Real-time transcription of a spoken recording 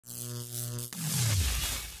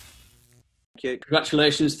you.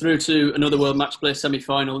 Congratulations, through to another World Matchplay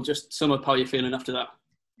semi-final. Just sum up how you're feeling after that.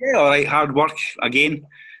 Yeah, all right. Hard work again,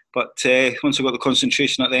 but once I got the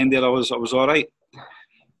concentration at the end there, I was all right.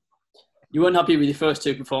 You weren't happy with your first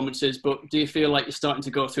two performances, but do you feel like you're starting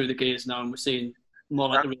to go through the gears now, and we're seeing more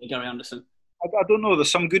like the real Gary Anderson? I don't know.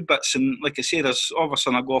 There's some good bits, and like I say, there's all of a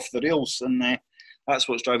sudden I go off the rails, and that's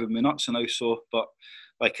what's driving me nuts now. So, but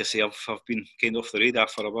like I say, I've been kind of off the radar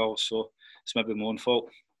for a while, so it's maybe my own fault.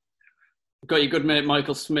 You've got your good mate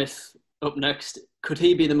Michael Smith up next. Could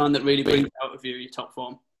he be the man that really brings out of you your top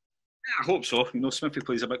form? Yeah, I hope so. You know, Smithy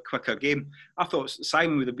plays a bit quicker game. I thought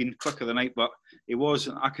Simon would have been quicker tonight, but he was.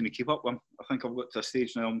 I couldn't keep up with him. I think I've got to a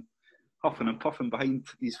stage now I'm huffing and puffing behind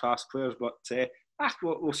these fast players, but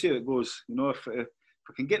we'll see how it goes. You know, if I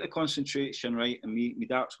can get the concentration right and my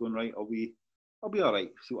darts going right, I'll be all right.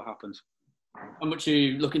 See what happens. How much are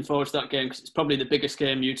you looking forward to that game? Because it's probably the biggest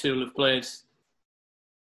game you two will have played.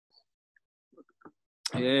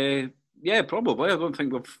 Yeah, probably. I don't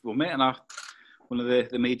think we've met in one of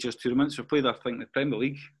the major tournaments. We've played, I think, the Premier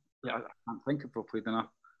League. Yeah, I can't think if we've played in a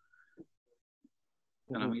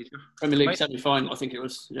major. Premier League semi-final, I think it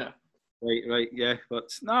was. Yeah. Right. Yeah, but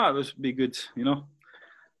no, it was be good. You know.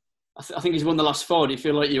 I think he's won the last 4. Do you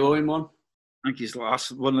feel like you owe him one? I think he's the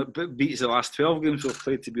last one that beats the last 12 games we've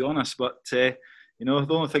played, to be honest. But you know,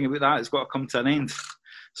 the only thing about that, it's got to come to an end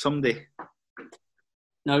someday.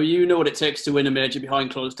 Now, you know what it takes to win a major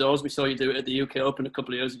behind closed doors. We saw you do it at the UK Open a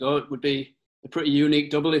couple of years ago. It would be a pretty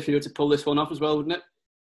unique double if you were to pull this one off as well, wouldn't it?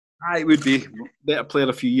 It would be. Better player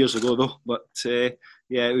a few years ago, though. But,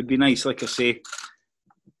 yeah, it would be nice. Like I say,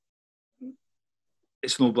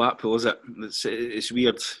 it's no Blackpool, is it? It's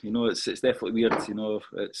weird. You know, it's definitely weird. You know,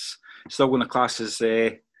 it's still going to class as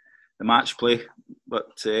the match play.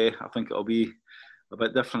 But I think it'll be a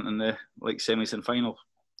bit different in the semis and final.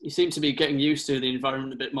 You seem to be getting used to the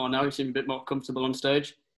environment a bit more now. You seem a bit more comfortable on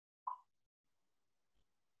stage.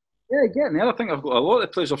 Yeah, getting there. I think I've got a lot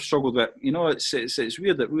of players I've struggled with. You know, it's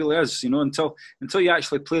weird. It really is. You know, until you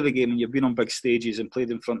actually play the game and you've been on big stages and played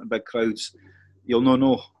in front of big crowds, you'll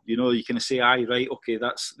know. You know, you can say, aye, right, okay,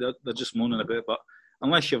 they're just moaning about it. But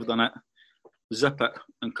unless you've done it, zip it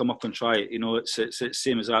and come up and try it. You know, it's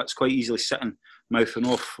same as that. It's quite easily sitting, mouthing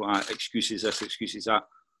off excuses this, excuses that.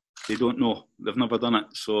 They don't know. They've never done it.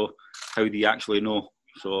 So how do you actually know?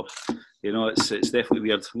 So, you know, it's definitely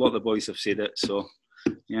weird. A lot of the boys have said it. So,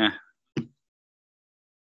 yeah.